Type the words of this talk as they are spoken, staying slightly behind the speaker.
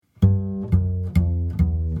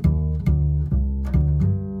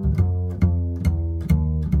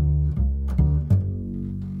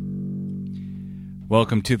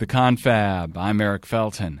Welcome to the Confab. I'm Eric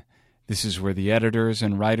Felton. This is where the editors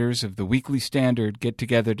and writers of the Weekly Standard get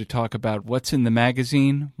together to talk about what's in the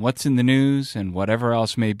magazine, what's in the news, and whatever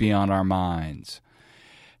else may be on our minds.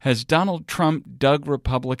 Has Donald Trump dug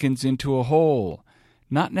Republicans into a hole?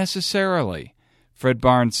 Not necessarily. Fred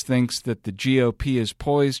Barnes thinks that the GOP is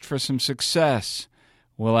poised for some success.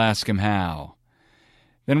 We'll ask him how.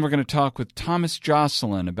 Then we're going to talk with Thomas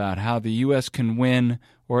Joscelyn about how the U.S. can win,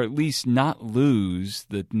 or at least not lose,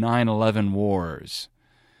 the 9/11 wars.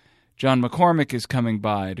 John McCormick is coming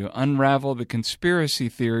by to unravel the conspiracy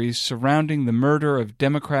theories surrounding the murder of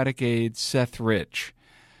Democratic aide Seth Rich.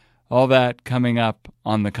 All that coming up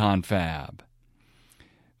on the Confab.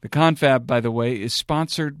 The Confab, by the way, is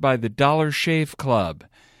sponsored by the Dollar Shave Club.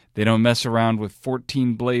 They don't mess around with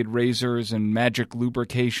 14-blade razors and magic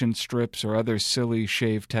lubrication strips or other silly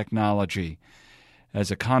shave technology.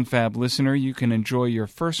 As a Confab listener, you can enjoy your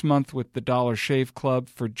first month with the Dollar Shave Club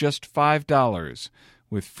for just $5,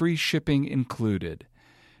 with free shipping included.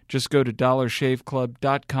 Just go to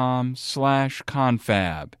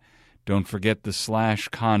dollarshaveclub.com/confab. Don't forget the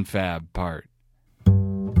 /confab part.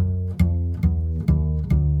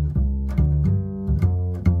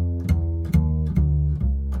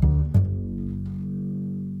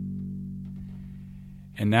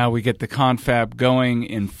 And now we get the Confab going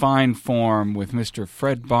in fine form with Mr.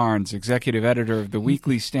 Fred Barnes, executive editor of the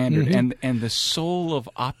Weekly Standard, and the soul of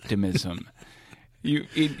optimism.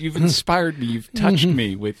 You've inspired me. You've touched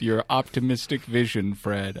me with your optimistic vision,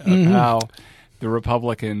 Fred, of how the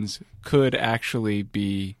Republicans could actually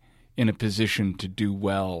be in a position to do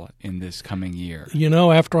well in this coming year. You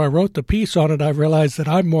know, after I wrote the piece on it, I realized that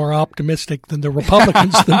I'm more optimistic than the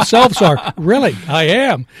Republicans themselves are. Really, I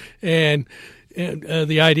am. And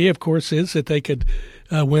the idea, of course, is that they could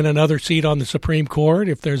win another seat on the Supreme Court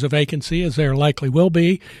if there's a vacancy, as there likely will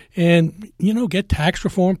be, and, get tax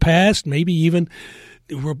reform passed, maybe even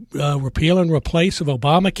repeal and replace of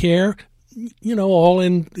Obamacare, all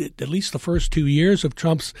in at least the first 2 years of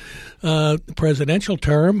Trump's presidential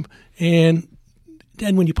term. And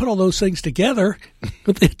when you put all those things together,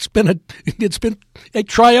 it's been a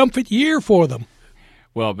triumphant year for them.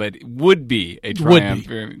 Well, but it would be a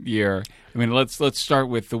triumphant year. I mean, let's start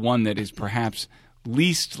with the one that is perhaps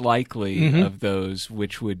least likely of those,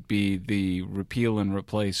 which would be the repeal and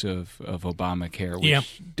replace of Obamacare,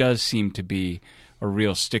 which does seem to be a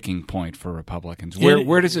real sticking point for Republicans.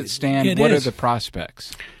 Where does it stand? What are the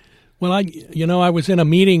prospects? Well, I was in a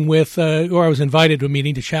meeting with, or I was invited to a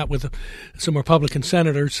meeting to chat with some Republican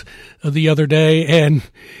senators the other day, and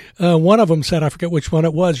one of them said, I forget which one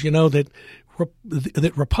it was, that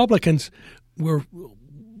Republicans were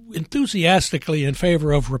enthusiastically in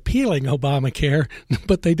favor of repealing Obamacare,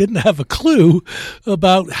 but they didn't have a clue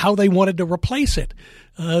about how they wanted to replace it,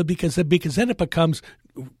 because then it becomes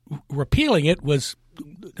repealing it was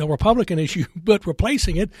a Republican issue, but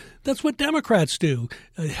replacing it, that's what Democrats do.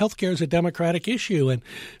 Health care is a Democratic issue and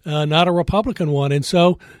not a Republican one, and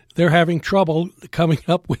so they're having trouble coming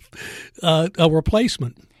up with a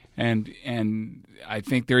replacement. And I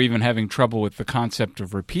think they're even having trouble with the concept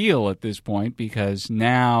of repeal at this point, because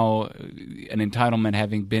now an entitlement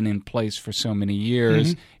having been in place for so many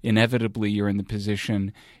years, inevitably you're in the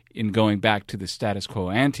position in going back to the status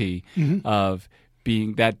quo ante of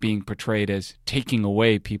being portrayed as taking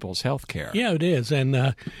away people's health care. Yeah, it is. And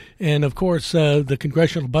of course, the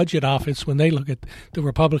Congressional Budget Office, when they look at the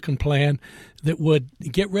Republican plan that would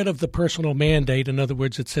get rid of the personal mandate, in other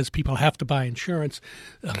words, it says people have to buy insurance,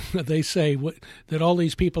 they say that all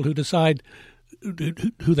these people who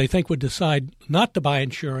they think would decide not to buy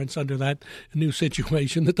insurance under that new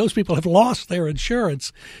situation, that those people have lost their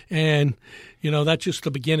insurance. And, that's just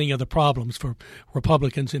the beginning of the problems for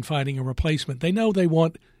Republicans in finding a replacement. They know they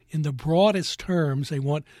want, in the broadest terms, they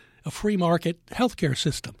want a free market health care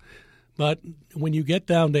system. But when you get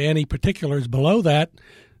down to any particulars below that,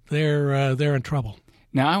 they're in trouble.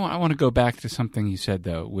 Now, I want to go back to something you said,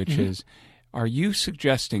 though, which is, are you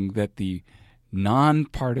suggesting that the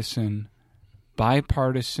nonpartisan,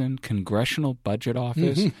 bipartisan Congressional Budget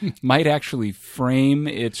Office might actually frame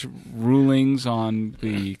its rulings on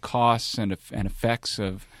the costs and effects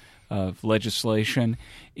of legislation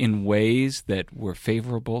in ways that were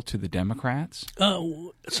favorable to the Democrats?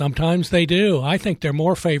 Sometimes they do. I think they're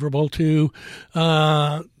more favorable to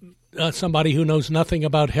somebody who knows nothing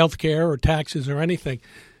about health care or taxes or anything.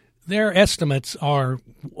 Their estimates are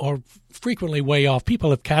frequently way off.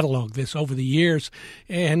 People have cataloged this over the years,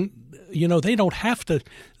 and they don't have to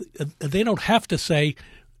say,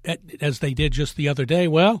 as they did just the other day,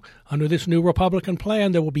 well, under this new Republican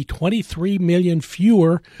plan, there will be 23 million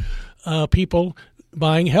fewer people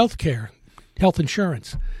buying health care. health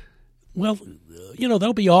insurance. Well,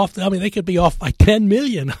 they'll be off. I mean, they could be off by $10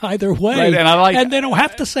 million either way. Right, and they don't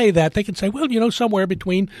have to say that. They can say, well, somewhere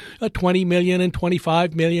between $20 million and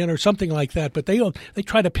 $25 million or something like that. But they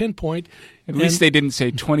try to pinpoint. At least they didn't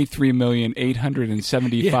say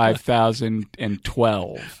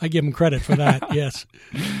 23,875,012. I give them credit for that. Yes.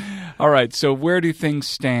 All right. So where do things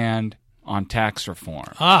stand on tax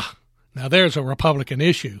reform? Now there's a Republican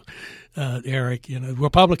issue. Eric,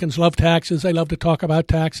 Republicans love taxes. They love to talk about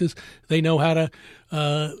taxes. They know how to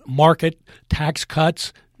market tax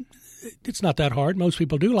cuts. It's not that hard. Most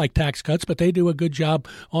people do like tax cuts, but they do a good job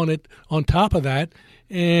on it on top of that.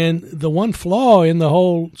 And the one flaw in the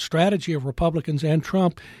whole strategy of Republicans and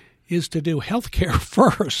Trump is to do health care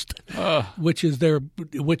first, which is a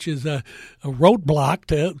roadblock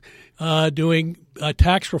to doing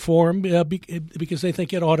tax reform because they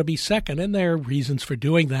think it ought to be second. And there are reasons for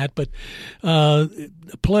doing that, but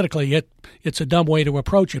politically it's a dumb way to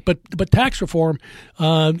approach it. But tax reform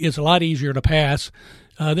is a lot easier to pass.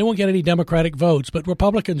 They won't get any Democratic votes, but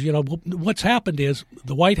Republicans, what's happened is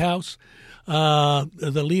the White House,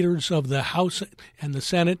 the leaders of the House and the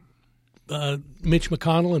Senate, Mitch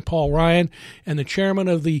McConnell and Paul Ryan, and the chairman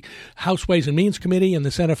of the House Ways and Means Committee and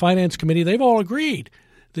the Senate Finance Committee, they've all agreed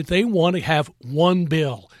that they want to have one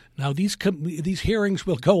bill. Now, these hearings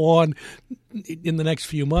will go on in the next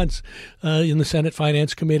few months in the Senate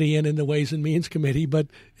Finance Committee and in the Ways and Means Committee, but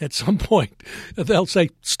at some point they'll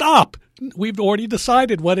say, stop, we've already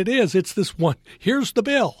decided what it is. It's this one. Here's the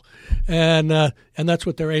bill. And that's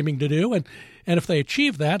what they're aiming to do. And if they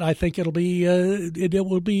achieve that, I think it will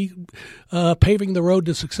be paving the road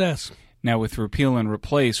to success. Now, with repeal and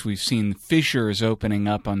replace, we've seen fissures opening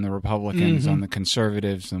up on the Republicans, on the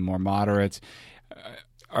conservatives, the more moderates.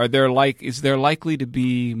 Is there likely to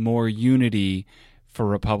be more unity for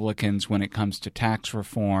Republicans when it comes to tax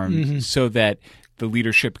reform so that the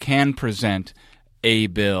leadership can present a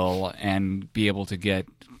bill and be able to get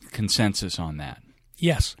consensus on that?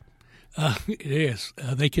 Yes, it is.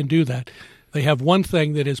 They can do that. They have one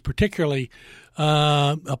thing that is particularly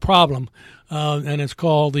a problem, and it's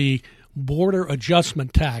called the border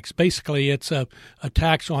adjustment tax. Basically, it's a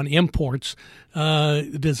tax on imports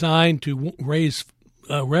designed to raise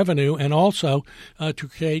revenue and also to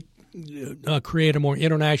create a more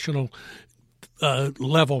international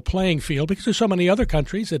level playing field, because there's so many other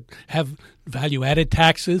countries that have value-added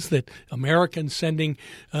taxes that Americans sending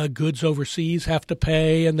goods overseas have to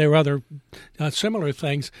pay, and there are other similar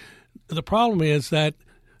things. The problem is that,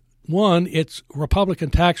 one, it's Republican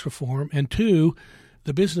tax reform, and two,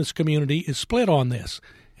 the business community is split on this.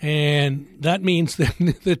 And that means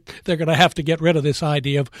that they're going to have to get rid of this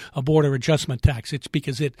idea of a border adjustment tax. It's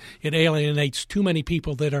because it alienates too many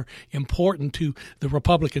people that are important to the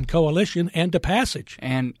Republican coalition and to passage.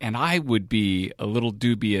 And I would be a little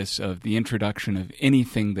dubious of the introduction of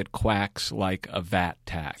anything that quacks like a VAT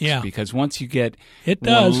tax. Yeah. Because once you get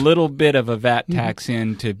a little bit of a VAT tax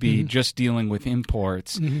in to be just dealing with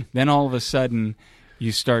imports, then all of a sudden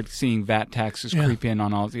you start seeing VAT taxes creep in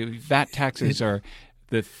on all. VAT taxes are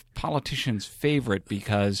the politician's favorite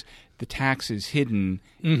because the tax is hidden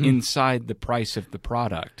inside the price of the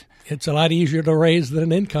product. It's a lot easier to raise than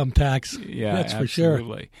an income tax. Yeah, that's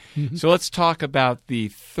absolutely. For sure. So let's talk about the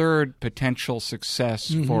third potential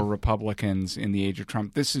success for Republicans in the age of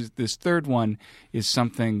Trump. This third one is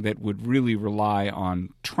something that would really rely on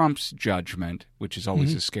Trump's judgment, which is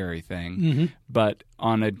always a scary thing, but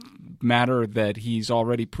on a matter that he's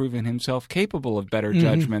already proven himself capable of better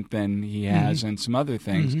judgment than he has and some other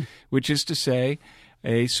things, which is to say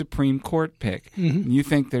a Supreme Court pick. You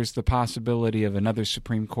think there's the possibility of another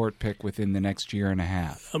Supreme Court pick within the next year and a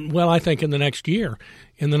half? Well, I think in the next year,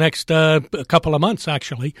 in the next couple of months,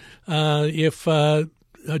 actually, if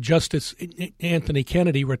Justice Anthony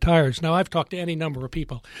Kennedy retires. Now, I've talked to any number of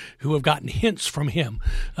people who have gotten hints from him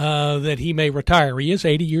that he may retire. He is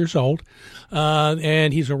 80 years old,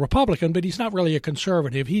 and he's a Republican, but he's not really a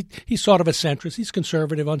conservative. He's sort of a centrist. He's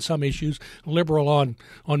conservative on some issues, liberal on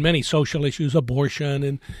many social issues, abortion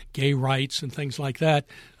and gay rights and things like that.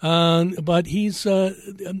 But he's, so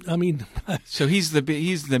he's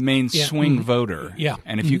the main swing voter. Yeah.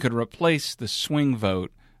 And if you could replace the swing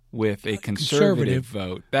vote with a conservative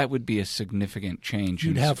vote, that would be a significant change.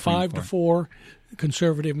 You'd have 5-4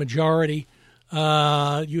 conservative majority.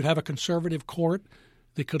 You'd have a conservative court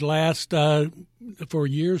that could last for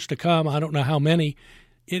years to come. I don't know how many.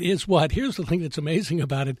 It is what? Here's the thing that's amazing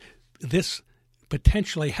about it. This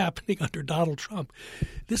potentially happening under Donald Trump.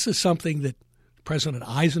 This is something that President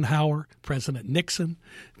Eisenhower, President Nixon,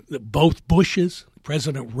 both Bushes,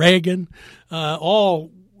 President Reagan,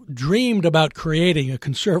 all dreamed about creating a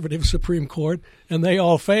conservative Supreme Court, and they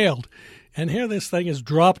all failed. And here this thing is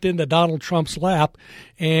dropped into Donald Trump's lap,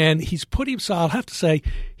 and he's put himself, I'll have to say,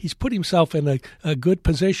 he's put himself in a good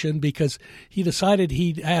position because he decided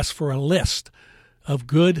he'd ask for a list of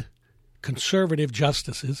good conservative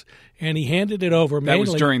justices, and he handed it over mainly.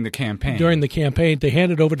 That was during the campaign. During the campaign. They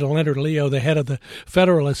handed it over to Leonard Leo, the head of the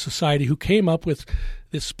Federalist Society, who came up with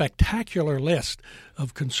this spectacular list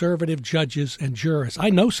of conservative judges and jurists. I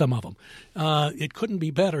know some of them. It couldn't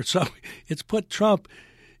be better. So it's put Trump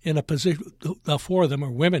in a position, four of them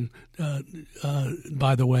are women,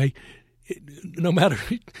 by the way. No matter,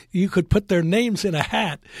 you could put their names in a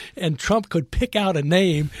hat and Trump could pick out a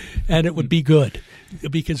name and it would be good.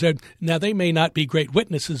 Because now they may not be great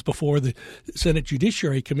witnesses before the Senate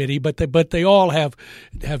Judiciary Committee, but they all have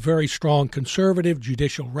very strong conservative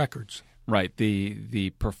judicial records. Right.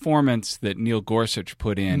 The performance that Neil Gorsuch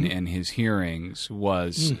put in his hearings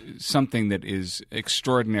was something that is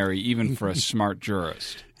extraordinary even for a smart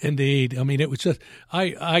jurist. Indeed. I mean, it was just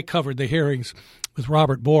I covered the hearings with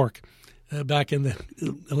Robert Bork back in the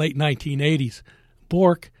late 1980s.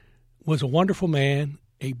 Bork was a wonderful man,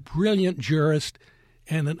 a brilliant jurist,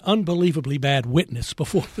 and an unbelievably bad witness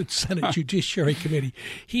before the Senate Judiciary Committee.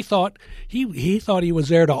 He thought he was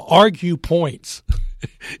there to argue points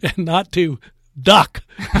and not to duck.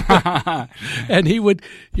 And he would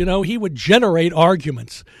generate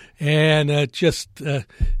arguments, and and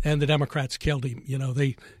the Democrats killed him.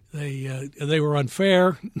 They were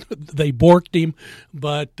unfair. They borked him,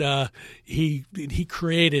 but he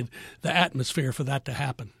created the atmosphere for that to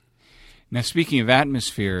happen. Now, speaking of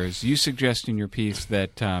atmospheres, you suggest in your piece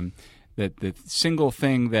that that the single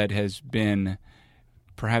thing that has been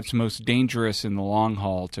perhaps most dangerous in the long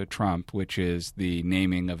haul to Trump, which is the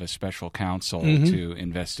naming of a special counsel to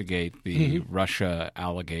investigate the Russia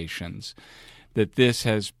allegations, that this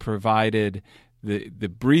has provided the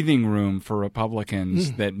breathing room for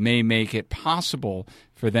Republicans that may make it possible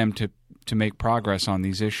for them to make progress on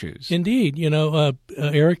these issues. Indeed.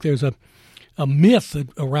 Eric, there's a myth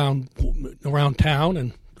around town,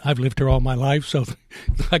 and I've lived here all my life, so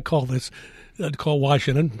I'd call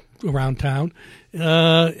Washington around town,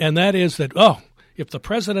 and that is that, if the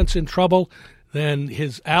president's in trouble, then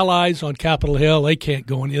his allies on Capitol Hill, they can't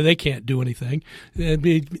do anything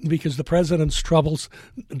because the president's troubles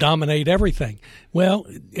dominate everything. Well,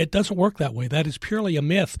 it doesn't work that way. That is purely a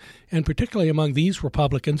myth, and particularly among these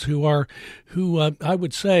Republicans who I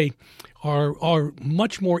would say are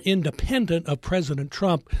much more independent of President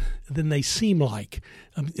Trump than they seem like,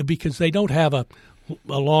 because they don't have a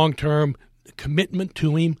long-term commitment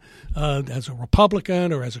to him as a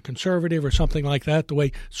Republican or as a conservative or something like that, the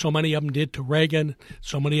way so many of them did to Reagan,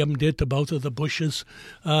 so many of them did to both of the Bushes.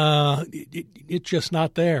 It's just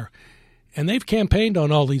not there. And they've campaigned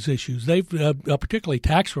on all these issues. They've particularly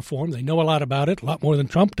tax reform. They know a lot about it, a lot more than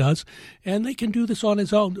Trump does, and they can do this on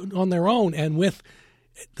their own. And with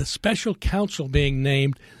the special counsel being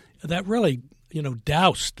named, that really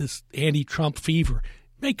doused this anti-Trump fever.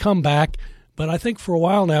 It may come back, but I think for a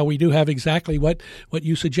while now we do have exactly what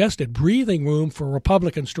you suggested, breathing room for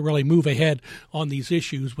Republicans to really move ahead on these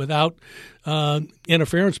issues without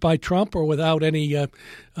interference by Trump or without any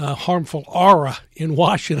harmful aura in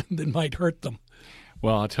Washington that might hurt them.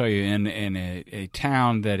 Well, I'll tell you, in a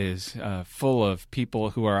town that is full of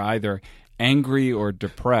people who are either angry or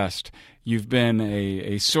depressed, you've been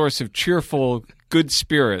a source of cheerful, good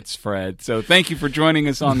spirits, Fred. So thank you for joining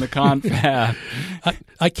us on the Confab.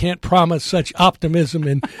 I can't promise such optimism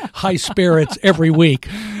and high spirits every week.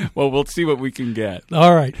 Well, we'll see what we can get.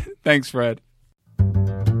 All right. Thanks, Fred.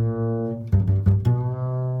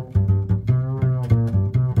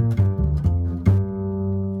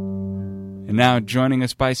 And now joining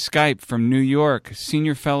us by Skype from New York,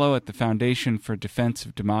 Senior Fellow at the Foundation for Defense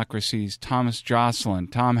of Democracy's Thomas Jocelyn.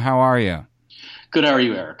 Tom, how are you? Good. How are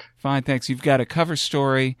you, Eric? Fine, thanks. You've got a cover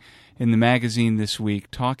story in the magazine this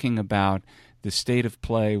week talking about the state of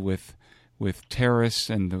play with terrorists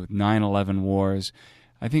and the 9/11 wars.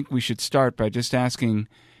 I think we should start by just asking,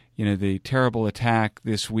 the terrible attack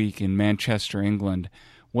this week in Manchester, England.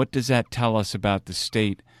 What does that tell us about the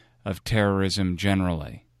state of terrorism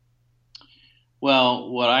generally? Well,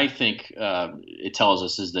 what I think it tells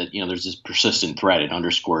us is that, there's this persistent threat. It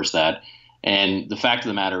underscores that. And the fact of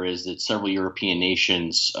the matter is that several European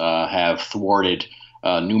nations have thwarted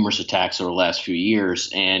numerous attacks over the last few years.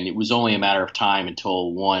 And it was only a matter of time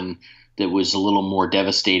until one that was a little more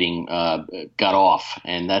devastating got off.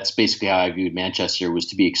 And that's basically how I viewed Manchester. It was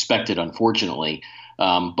to be expected, unfortunately.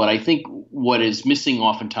 But I think what is missing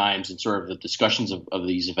oftentimes in sort of the discussions of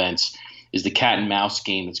these events is the cat and mouse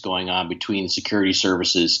game that's going on between the security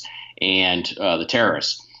services and the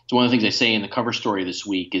terrorists. So one of the things I say in the cover story this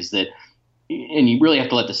week is that, and you really have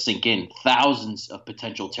to let this sink in, thousands of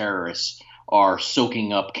potential terrorists are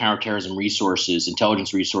soaking up counterterrorism resources,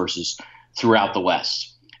 intelligence resources throughout the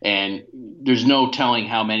West. And there's no telling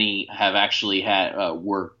how many have actually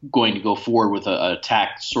were going to go forward with an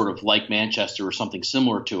attack sort of like Manchester or something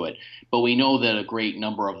similar to it. But we know that a great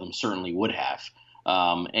number of them certainly would have.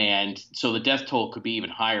 And so the death toll could be even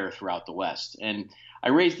higher throughout the West. And I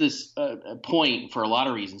raised this point for a lot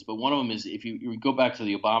of reasons, but one of them is if you go back to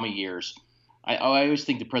the Obama years, I always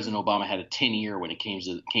think that President Obama had a 10-year when it came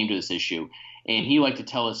to this issue. And he liked to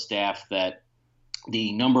tell his staff that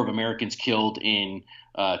the number of Americans killed in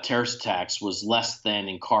terrorist attacks was less than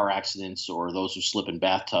in car accidents or those who slip in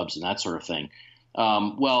bathtubs and that sort of thing.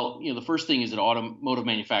 The first thing is that automotive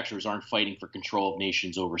manufacturers aren't fighting for control of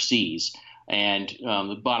nations overseas. And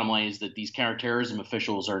the bottom line is that these counterterrorism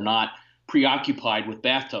officials are not preoccupied with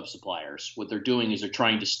bathtub suppliers. What they're doing is they're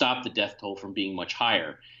trying to stop the death toll from being much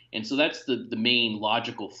higher. And so that's the main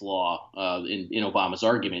logical flaw in Obama's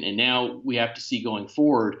argument. And now we have to see going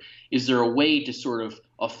forward, is there a way to sort of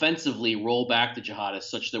offensively roll back the jihadists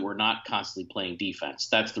such that we're not constantly playing defense?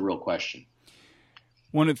 That's the real question.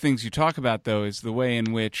 One of the things you talk about, though, is the way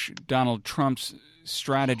in which Donald Trump's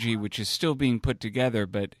strategy, which is still being put together,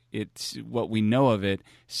 but it's what we know of it,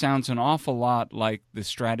 sounds an awful lot like the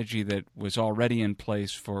strategy that was already in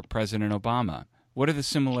place for President Obama. What are the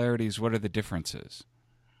similarities? What are the differences?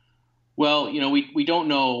 Well, we don't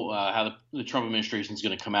know how the Trump administration is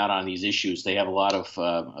going to come out on these issues. They have a lot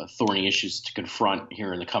of thorny issues to confront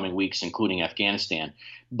here in the coming weeks, including Afghanistan.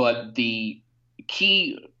 But the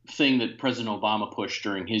key thing that President Obama pushed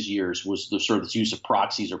during his years was the sort of this use of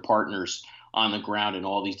proxies or partners on the ground in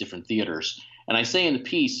all these different theaters. And I say in the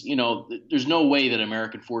piece, there's no way that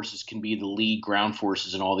American forces can be the lead ground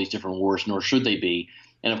forces in all these different wars, nor should they be.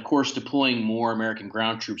 And of course, deploying more American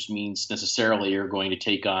ground troops means necessarily you're going to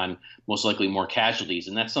take on most likely more casualties.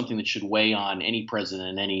 And that's something that should weigh on any president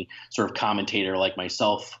and any sort of commentator like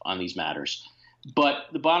myself on these matters. But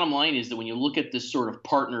the bottom line is that when you look at this sort of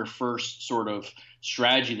partner first sort of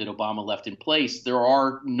strategy that Obama left in place, there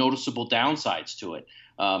are noticeable downsides to it.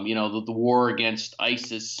 The war against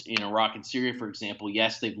ISIS in Iraq and Syria, for example,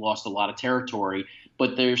 yes, they've lost a lot of territory,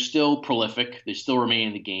 but they're still prolific. They still remain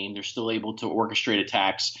in the game. They're still able to orchestrate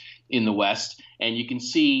attacks in the West. And you can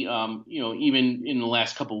see, even in the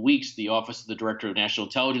last couple of weeks, the Office of the Director of National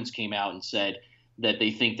Intelligence came out and said that they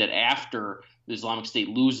think that after the Islamic State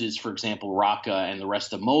loses, for example, Raqqa and the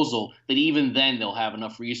rest of Mosul, that even then they'll have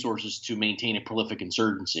enough resources to maintain a prolific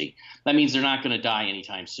insurgency. That means they're not going to die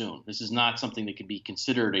anytime soon. This is not something that can be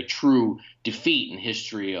considered a true defeat in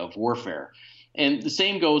history of warfare. And the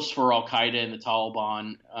same goes for al-Qaeda and the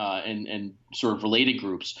Taliban and sort of related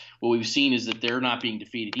groups. What we've seen is that they're not being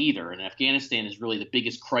defeated either. And Afghanistan is really the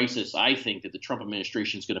biggest crisis, I think, that the Trump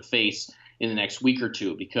administration is going to face in the next week or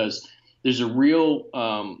two, because there's a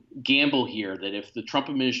real gamble here that if the Trump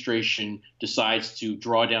administration decides to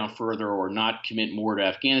draw down further or not commit more to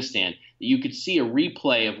Afghanistan, that you could see a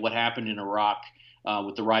replay of what happened in Iraq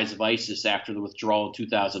with the rise of ISIS after the withdrawal in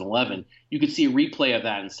 2011. You could see a replay of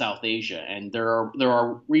that in South Asia. And there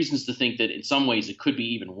are reasons to think that in some ways it could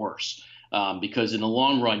be even worse, because in the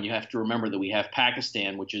long run, you have to remember that we have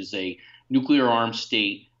Pakistan, which is a nuclear-armed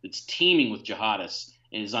state that's teeming with jihadists,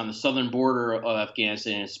 and is on the southern border of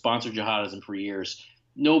Afghanistan and has sponsored jihadism for years.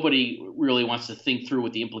 Nobody really wants to think through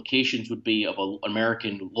what the implications would be of an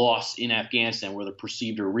American loss in Afghanistan, whether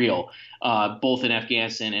perceived or real, both in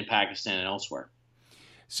Afghanistan and Pakistan and elsewhere.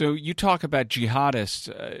 So you talk about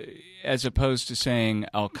jihadists as opposed to saying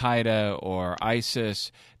al-Qaeda or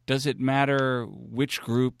ISIS. Does it matter which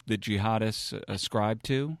group the jihadists ascribe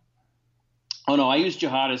to? Oh, no, I use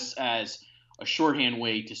jihadists as a shorthand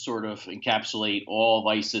way to sort of encapsulate all of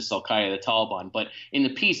ISIS, al-Qaeda, the Taliban. But in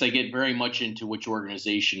the piece, I get very much into which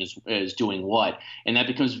organization is doing what. And that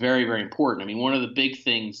becomes very, very important. I mean, one of the big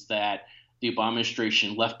things that the Obama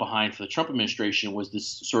administration left behind for the Trump administration was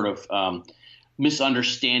this sort of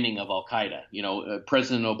misunderstanding of al-Qaeda.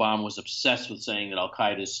 President Obama was obsessed with saying that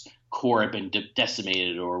al-Qaeda's core had been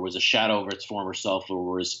decimated or was a shadow over its former self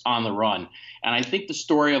or was on the run. And I think the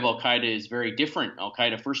story of al-Qaeda is very different.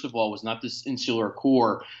 Al-Qaeda, first of all, was not this insular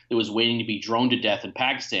core that was waiting to be droned to death in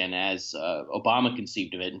Pakistan as Obama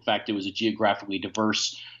conceived of it. In fact, it was a geographically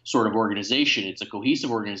diverse sort of organization. It's a cohesive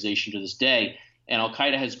organization to this day. And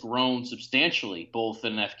al-Qaeda has grown substantially, both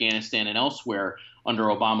in Afghanistan and elsewhere, under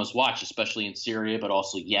Obama's watch, especially in Syria, but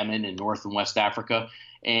also Yemen and North and West Africa.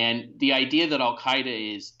 And the idea that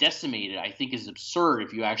al-Qaeda is decimated, I think, is absurd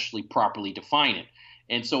if you actually properly define it.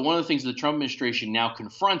 And so one of the things the Trump administration now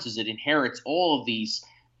confronts is it inherits all of these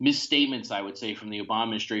misstatements, I would say, from the Obama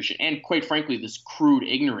administration, and quite frankly, this crude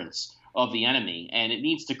ignorance of the enemy. And it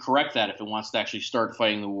needs to correct that if it wants to actually start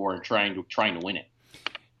fighting the war and trying to win it.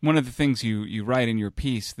 One of the things you write in your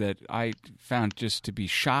piece that I found just to be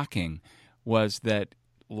shocking was that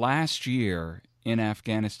last year in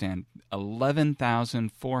Afghanistan,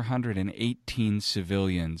 11,418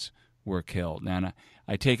 civilians were killed. Now,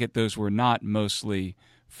 I take it those were not mostly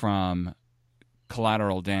from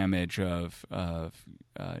collateral damage of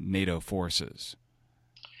NATO forces.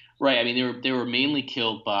 Right. I mean, they were mainly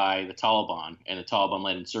killed by the Taliban and the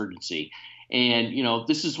Taliban-led insurgency. And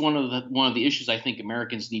this is one of the issues I think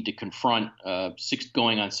Americans need to confront.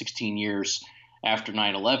 Going on 16 years after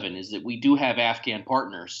 9/11, is that we do have Afghan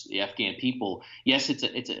partners, the Afghan people. Yes,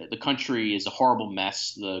 the country is a horrible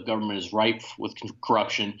mess. The government is ripe with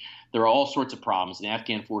corruption. There are all sorts of problems. The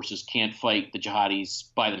Afghan forces can't fight the jihadis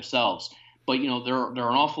by themselves. But there are an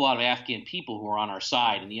awful lot of Afghan people who are on our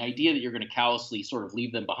side, and the idea that you're going to callously sort of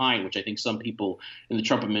leave them behind, which I think some people in the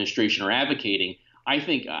Trump administration are advocating, I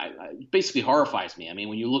think basically horrifies me. I mean,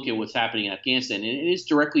 when you look at what's happening in Afghanistan, it is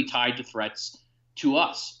directly tied to threats to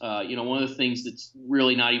us. One of the things that's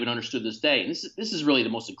really not even understood this day, and this is really the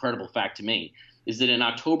most incredible fact to me, is that in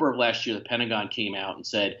October of last year, the Pentagon came out and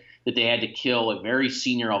said that they had to kill a very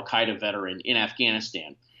senior al-Qaeda veteran in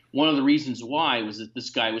Afghanistan. One of the reasons why was that this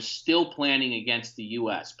guy was still planning against the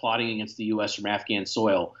U.S., plotting against the U.S. from Afghan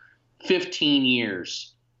soil 15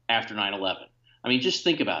 years after 9/11. I mean, just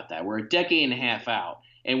think about that. We're a decade and a half out,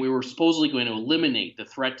 and we were supposedly going to eliminate the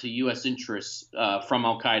threat to U.S. interests from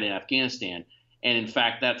al-Qaeda in Afghanistan. And in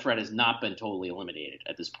fact, that threat has not been totally eliminated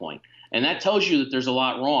at this point. And that tells you that there's a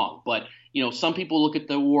lot wrong. But, some people look at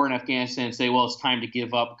the war in Afghanistan and say, well, it's time to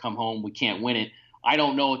give up, come home, we can't win it. I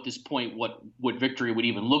don't know at this point what victory would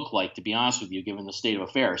even look like, to be honest with you, given the state of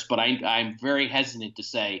affairs. But I'm very hesitant to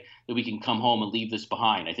say that we can come home and leave this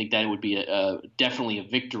behind. I think that would be definitely a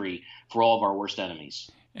victory for all of our worst enemies.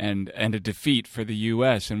 And a defeat for the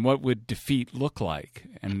U.S. And what would defeat look like?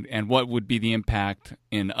 And what would be the impact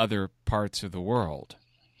in other parts of the world?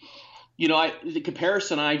 The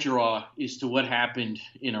comparison I draw is to what happened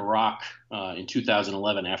in Iraq in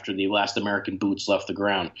 2011 after the last American boots left the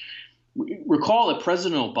ground. Recall that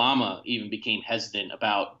President Obama even became hesitant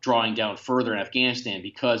about drawing down further in Afghanistan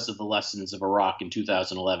because of the lessons of Iraq in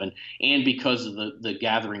 2011 and because of the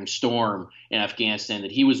gathering storm in Afghanistan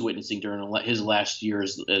that he was witnessing during his last year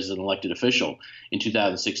as an elected official in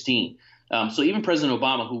 2016. So even President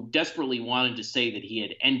Obama, who desperately wanted to say that he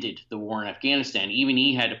had ended the war in Afghanistan, even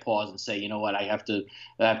he had to pause and say, you know what, I have to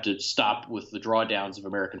stop with the drawdowns of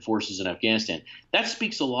American forces in Afghanistan. That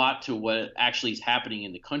speaks a lot to what actually is happening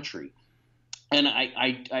in the country. And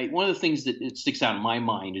I one of the things that it sticks out in my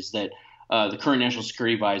mind is that the current National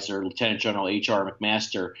Security Advisor, Lieutenant General H.R.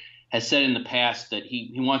 McMaster, has said in the past that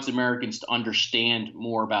he wants Americans to understand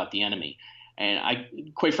more about the enemy.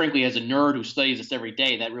 And quite frankly, as a nerd who studies this every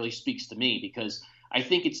day, that really speaks to me because I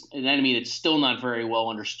think it's an enemy that's still not very well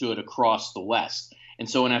understood across the West. And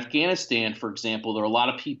so in Afghanistan, for example, there are a lot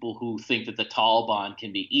of people who think that the Taliban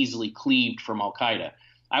can be easily cleaved from al-Qaeda.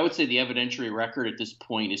 I would say the evidentiary record at this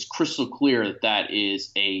point is crystal clear that that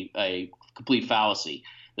is a complete fallacy.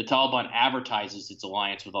 The Taliban advertises its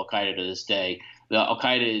alliance with al-Qaeda to this day.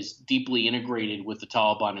 Al-Qaeda is deeply integrated with the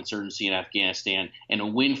Taliban insurgency in Afghanistan, and a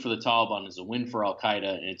win for the Taliban is a win for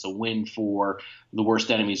al-Qaeda, and it's a win for the worst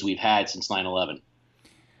enemies we've had since 9/11.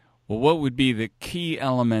 Well, what would be the key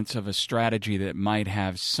elements of a strategy that might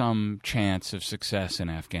have some chance of success in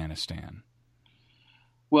Afghanistan?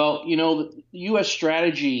 Well, the U.S.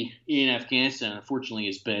 strategy in Afghanistan, unfortunately,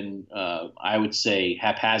 has been, I would say,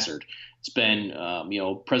 haphazard. It's been,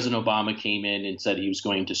 President Obama came in and said he was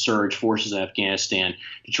going to surge forces in Afghanistan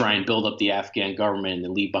to try and build up the Afghan government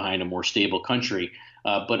and leave behind a more stable country.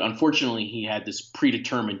 But unfortunately, he had this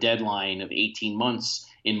predetermined deadline of 18 months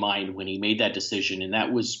in mind when he made that decision. And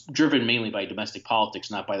that was driven mainly by domestic politics,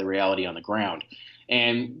 not by the reality on the ground.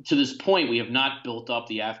 And to this point, we have not built up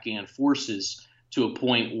the Afghan forces to a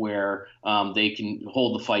point where they can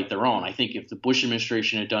hold the fight their own. I think if the Bush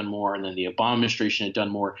administration had done more and then the Obama administration had done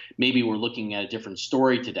more, maybe we're looking at a different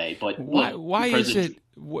story today. But why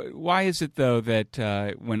is it though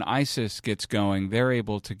that when ISIS gets going, they're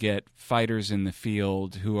able to get fighters in the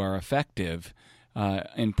field who are effective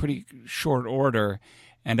in pretty short order,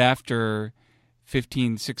 and after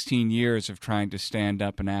 15, 16 years of trying to stand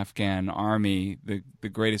up an Afghan army, the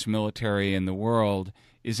greatest military in the world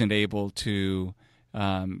isn't able to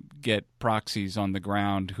get proxies on the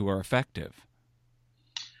ground who are effective?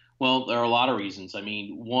 Well, there are a lot of reasons. I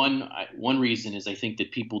mean, one reason is I think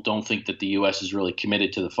that people don't think that the U.S. is really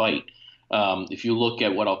committed to the fight. If you look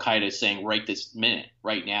at what Al-Qaeda is saying right this minute,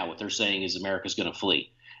 right now, what they're saying is America's going to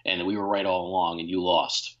flee, and we were right all along, and you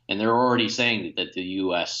lost. And they're already saying that the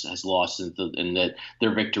U.S. has lost and that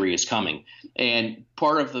their victory is coming. And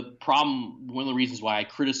part of the problem, one of the reasons why I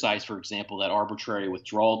criticize, for example, that arbitrary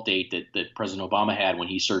withdrawal date that President Obama had when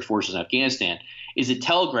he surged forces in Afghanistan, is it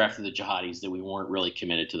telegraphed to the jihadis that we weren't really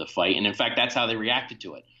committed to the fight. And in fact, that's how they reacted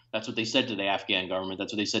to it. That's what they said to the Afghan government.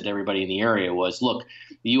 That's what they said to everybody in the area was, look,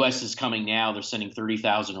 the U.S. is coming now. They're sending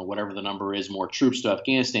 30,000 or whatever the number is more troops to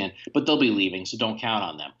Afghanistan, but they'll be leaving, so don't count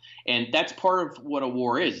on them. And that's part of what a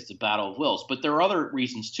war is. It's a battle of wills. But there are other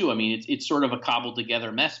reasons, too. I mean, it's sort of a cobbled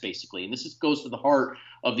together mess, basically. And this goes to the heart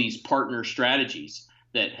of these partner strategies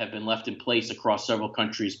that have been left in place across several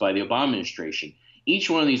countries by the Obama administration.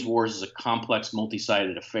 Each one of these wars is a complex,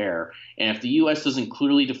 multi-sided affair. And if the U.S. doesn't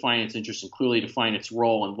clearly define its interests and clearly define its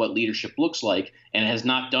role and what leadership looks like, and has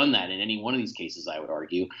not done that in any one of these cases, I would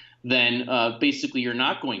argue, then basically you're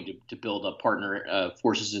not going to build up partner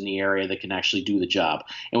forces in the area that can actually do the job.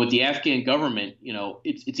 And with the Afghan government,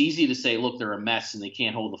 it's easy to say, look, they're a mess and they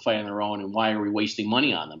can't hold the fight on their own, and why are we wasting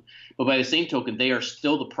money on them? But by the same token, they are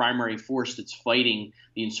still the primary force that's fighting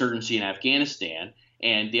the insurgency in Afghanistan.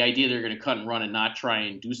 And the idea they're going to cut and run and not try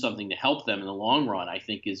and do something to help them in the long run, I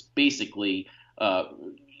think, is basically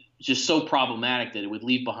just so problematic that it would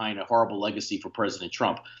leave behind a horrible legacy for President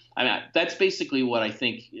Trump. I mean, that's basically what I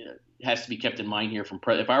think has to be kept in mind here.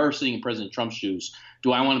 If I were sitting in President Trump's shoes,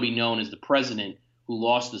 do I want to be known as the president who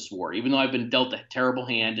lost this war? Even though I've been dealt a terrible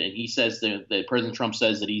hand, and he says that President Trump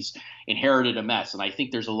says that he's inherited a mess, and I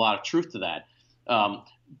think there's a lot of truth to that.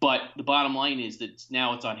 But the bottom line is that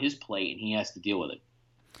now it's on his plate, and he has to deal with it.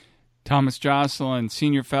 Thomas Jocelyn,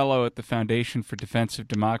 Senior Fellow at the Foundation for Defensive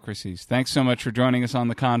Democracies. Thanks so much for joining us on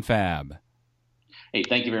the Confab. Hey,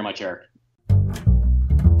 thank you very much, Eric.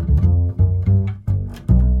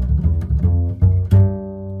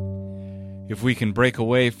 If we can break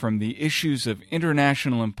away from the issues of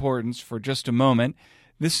international importance for just a moment,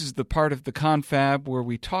 this is the part of the Confab where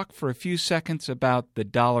we talk for a few seconds about the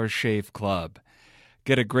Dollar Shave Club.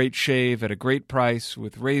 Get a great shave at a great price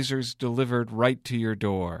with razors delivered right to your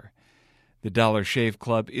door. The Dollar Shave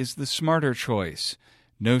Club is the smarter choice.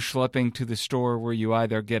 No schlepping to the store where you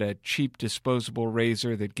either get a cheap disposable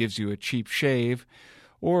razor that gives you a cheap shave,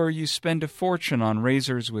 or you spend a fortune on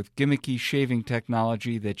razors with gimmicky shaving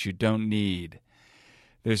technology that you don't need.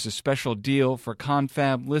 There's a special deal for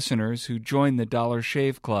Confab listeners who join the Dollar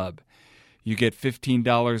Shave Club. You get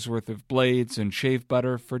 $15 worth of blades and shave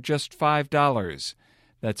butter for just $5.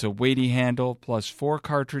 That's a weighty handle plus 4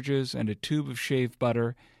 cartridges and a tube of shave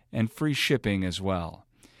butter, and free shipping as well.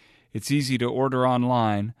 It's easy to order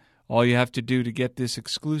online. All you have to do to get this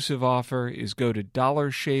exclusive offer is go to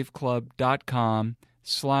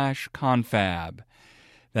dollarshaveclub.com/confab.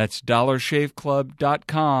 That's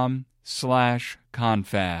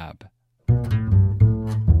dollarshaveclub.com/confab.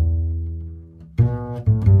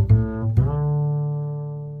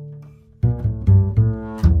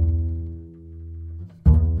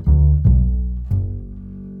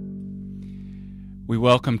 We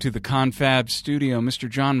welcome to the Confab studio Mr.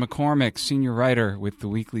 John McCormick, senior writer with the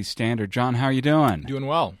Weekly Standard. John, how are you doing? Doing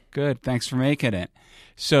well. Good. Thanks for making it.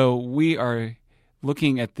 So we are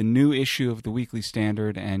looking at the new issue of the Weekly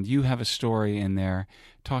Standard, and you have a story in there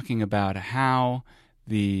talking about how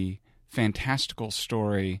the fantastical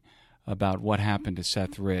story about what happened to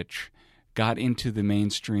Seth Rich got into the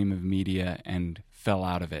mainstream of media and fell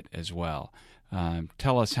out of it as well.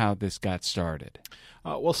 Tell us how this got started.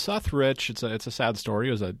 Well, Seth Rich, it's a sad story.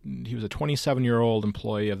 He was a 27-year-old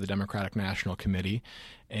employee of the Democratic National Committee,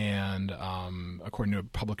 and according to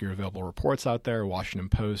publicly available reports out there, Washington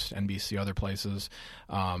Post, NBC, other places,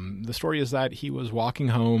 the story is that he was walking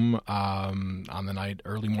home on the night,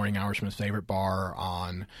 early morning hours from his favorite bar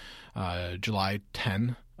on July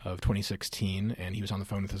 10 of 2016, and he was on the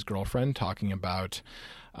phone with his girlfriend talking about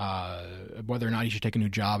whether or not he should take a new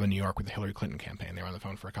job in New York with the Hillary Clinton campaign. They were on the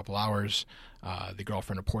phone for a couple hours. The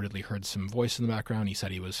girlfriend reportedly heard some voice in the background. He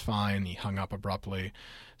said he was fine. He hung up abruptly,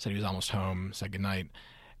 said he was almost home, said goodnight.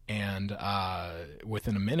 And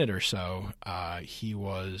within a minute or so, he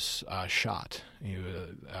was shot.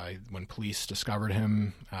 When police discovered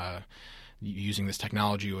him, using this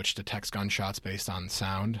technology which detects gunshots based on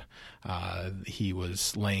sound, he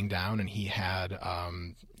was laying down and he had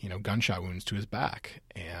gunshot wounds to his back,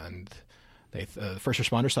 and The first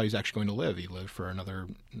responders thought he was actually going to live. He lived for another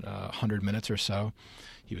 100 minutes or so.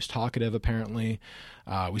 He was talkative, apparently.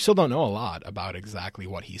 We still don't know a lot about exactly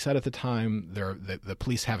what he said at the time. The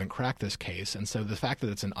police haven't cracked this case, and so the fact that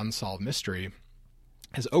it's an unsolved mystery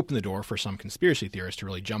has opened the door for some conspiracy theorists to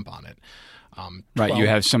really jump on it. Right, you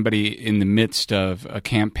have somebody in the midst of a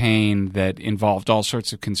campaign that involved all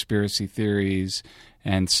sorts of conspiracy theories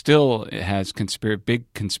and still has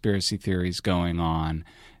big conspiracy theories going on.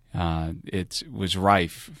 It was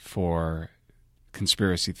rife for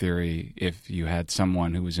conspiracy theory if you had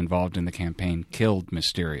someone who was involved in the campaign killed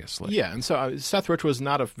mysteriously. Yeah, and so Seth Rich was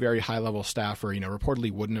not a very high-level staffer.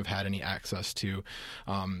 Reportedly wouldn't have had any access to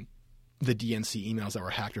the DNC emails that were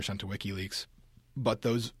hacked or sent to WikiLeaks. But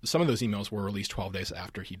some of those emails were released 12 days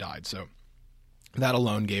after he died. So that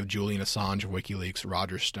alone gave Julian Assange of WikiLeaks,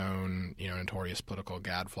 Roger Stone, notorious political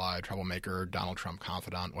gadfly, troublemaker, Donald Trump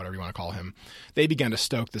confidant, whatever you want to call him. They began to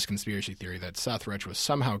stoke this conspiracy theory that Seth Rich was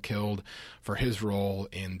somehow killed for his role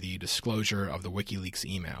in the disclosure of the WikiLeaks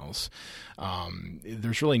emails.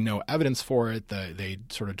 There's really no evidence for it. They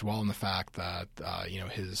sort of dwell on the fact that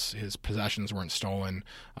his possessions weren't stolen.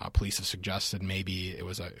 Police have suggested maybe it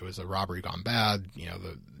was a robbery gone bad.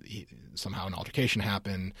 Somehow an altercation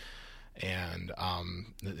happened. And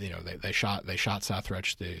they shot Seth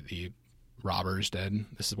Rich. The robbers did.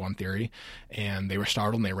 This is one theory, and they were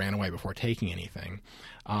startled and they ran away before taking anything.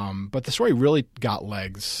 But the story really got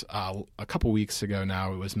legs a couple weeks ago.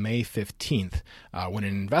 Now it was May 15th when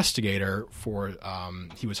an investigator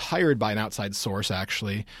he was hired by an outside source,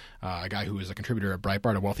 actually, a guy who was a contributor at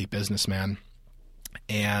Breitbart, a wealthy businessman,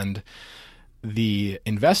 and the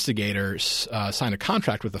investigators signed a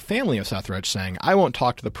contract with the family of Seth Rich saying, I won't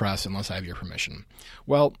talk to the press unless I have your permission.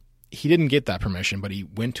 Well, he didn't get that permission, but he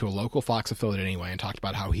went to a local Fox affiliate anyway and talked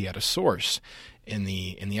about how he had a source in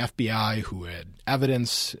the FBI who had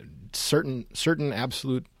evidence, certain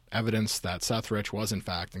absolute evidence that Seth Rich was in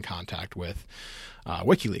fact in contact with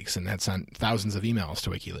WikiLeaks and had sent thousands of emails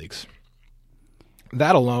to WikiLeaks.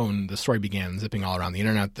 That alone, the story began zipping all around the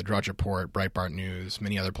internet, the Drudge Report, Breitbart News,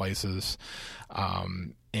 many other places.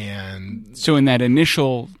 And so in that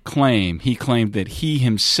initial claim, he claimed that he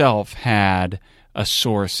himself had a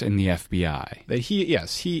source in the FBI. That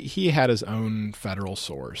he had his own federal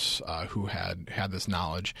source who had this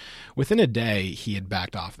knowledge. Within a day, he had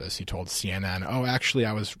backed off this. He told CNN, actually,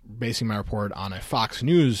 I was basing my report on a Fox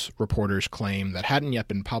News reporter's claim that hadn't yet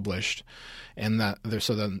been published. And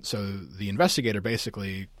so the investigator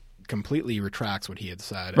basically completely retracts what he had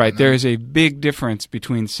said. Right. There is a big difference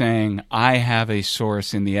between saying, I have a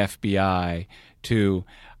source in the FBI to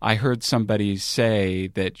I heard somebody say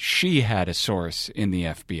that she had a source in the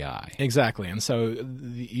FBI. Exactly. And so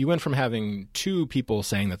you went from having two people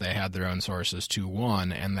saying that they had their own sources to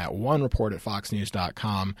one, and that one report at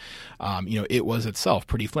foxnews.com, it was itself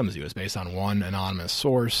pretty flimsy. It was based on one anonymous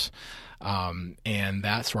source. And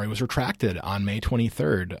that story was retracted on May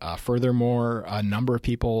 23rd. Furthermore, a number of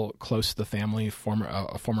people close to the family,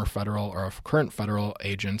 a former federal or a current federal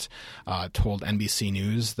agent, told NBC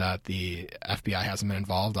News that the FBI hasn't been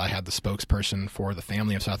involved. I had the spokesperson for the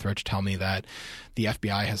family of Seth Rich tell me that the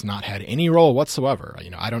FBI has not had any role whatsoever.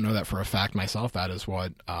 I don't know that for a fact myself. That is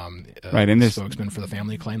what the spokesman for the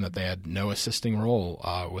family claimed, that they had no assisting role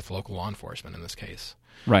with local law enforcement in this case.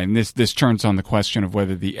 Right, and this turns on the question of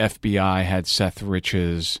whether the FBI had Seth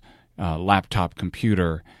Rich's laptop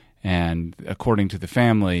computer, and according to the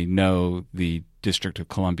family, no, the District of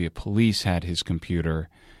Columbia Police had his computer,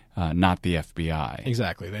 not the FBI.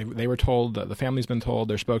 Exactly. They were told, the family's been told,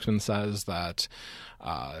 their spokesman says that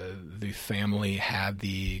the family had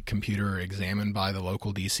the computer examined by the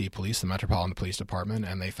local D.C. police, the Metropolitan Police Department,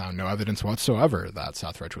 and they found no evidence whatsoever that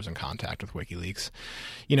Seth Rich was in contact with WikiLeaks.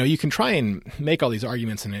 You can try and make all these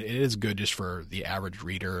arguments, and it is good just for the average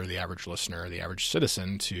reader, the average listener, the average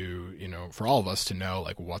citizen to, for all of us to know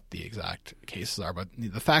what the exact cases are. But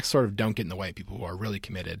the facts sort of don't get in the way. People who are really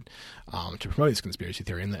committed to promoting this conspiracy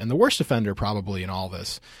theory. And the worst offender probably in all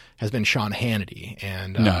this has been Sean Hannity.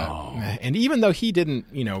 And even though he didn't,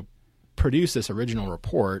 produce this original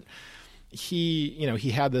report,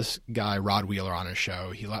 he had this guy, Rod Wheeler, on his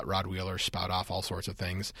show. He let Rod Wheeler spout off all sorts of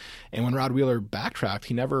things. And when Rod Wheeler backtracked,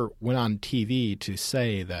 he never went on TV to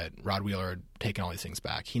say that Rod Wheeler had taken all these things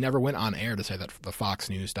back. He never went on air to say that the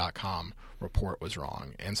FoxNews.com report was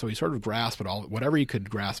wrong. And so he sort of grasped at whatever he could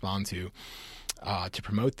grasp onto to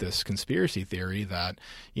promote this conspiracy theory that,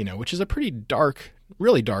 which is a pretty dark,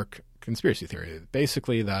 really dark conspiracy theory.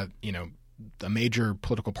 Basically that, a major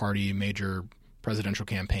political party, major presidential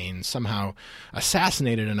campaign somehow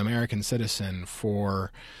assassinated an American citizen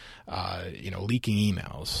for leaking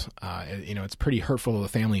emails. It's pretty hurtful to the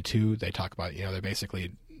family too. They talk about, they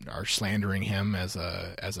basically are slandering him as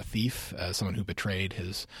a thief, as someone who betrayed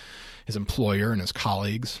his employer and his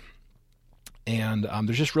colleagues. And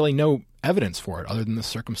there's just really no evidence for it other than the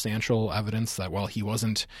circumstantial evidence that, well,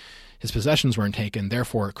 his possessions weren't taken,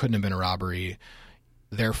 therefore it couldn't have been a robbery.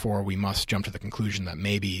 Therefore, we must jump to the conclusion that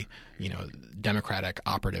maybe, Democratic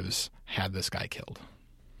operatives had this guy killed.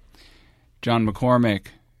 John McCormick,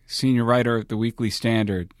 senior writer at the Weekly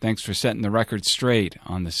Standard, thanks for setting the record straight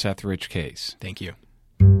on the Seth Rich case. Thank you.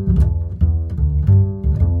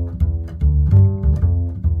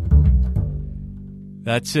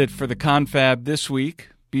 That's it for the Confab this week.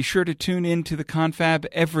 Be sure to tune in to the Confab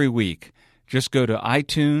every week. Just go to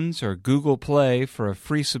iTunes or Google Play for a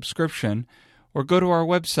free subscription, or go to our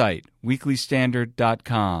website,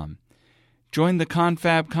 weeklystandard.com. Join the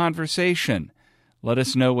Confab conversation. Let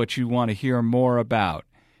us know what you want to hear more about.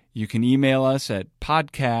 You can email us at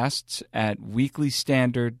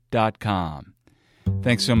podcasts@weeklystandard.com.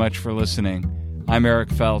 Thanks so much for listening. I'm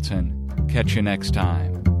Eric Felton. Catch you next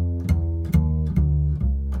time.